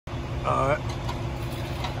All right.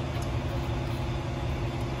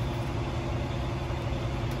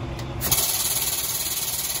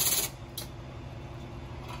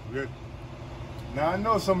 Good. Now I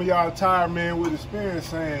know some of y'all tired men with experience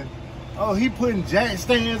saying, oh, he putting jack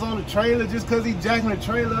stands on the trailer just because he jacking the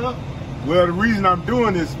trailer up. Well, the reason I'm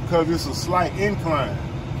doing this is because it's a slight incline.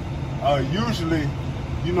 Usually,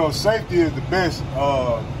 you know, safety is the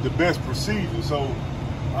best procedure. So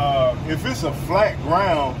if it's a flat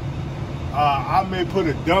ground, I may put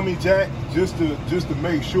a dummy jack just to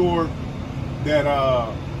make sure that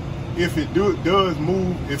if it does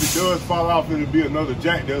move, if it does fall off, it'll be another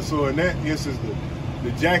jack there. So in that instance,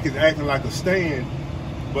 the jack is acting like a stand.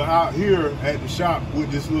 But out here at the shop with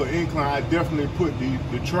this little incline, I definitely put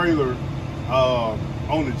the trailer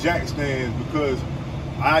on the jack stands, because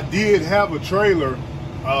I did have a trailer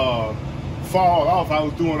fall off. I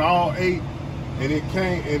was doing all 8, and it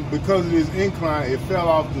came, and because of this incline, it fell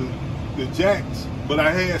off the jacks. But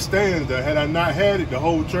I had stands there. Had I not had it, the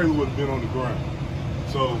whole trailer would have been on the ground.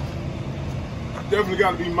 So definitely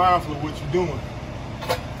got to be mindful of what you're doing.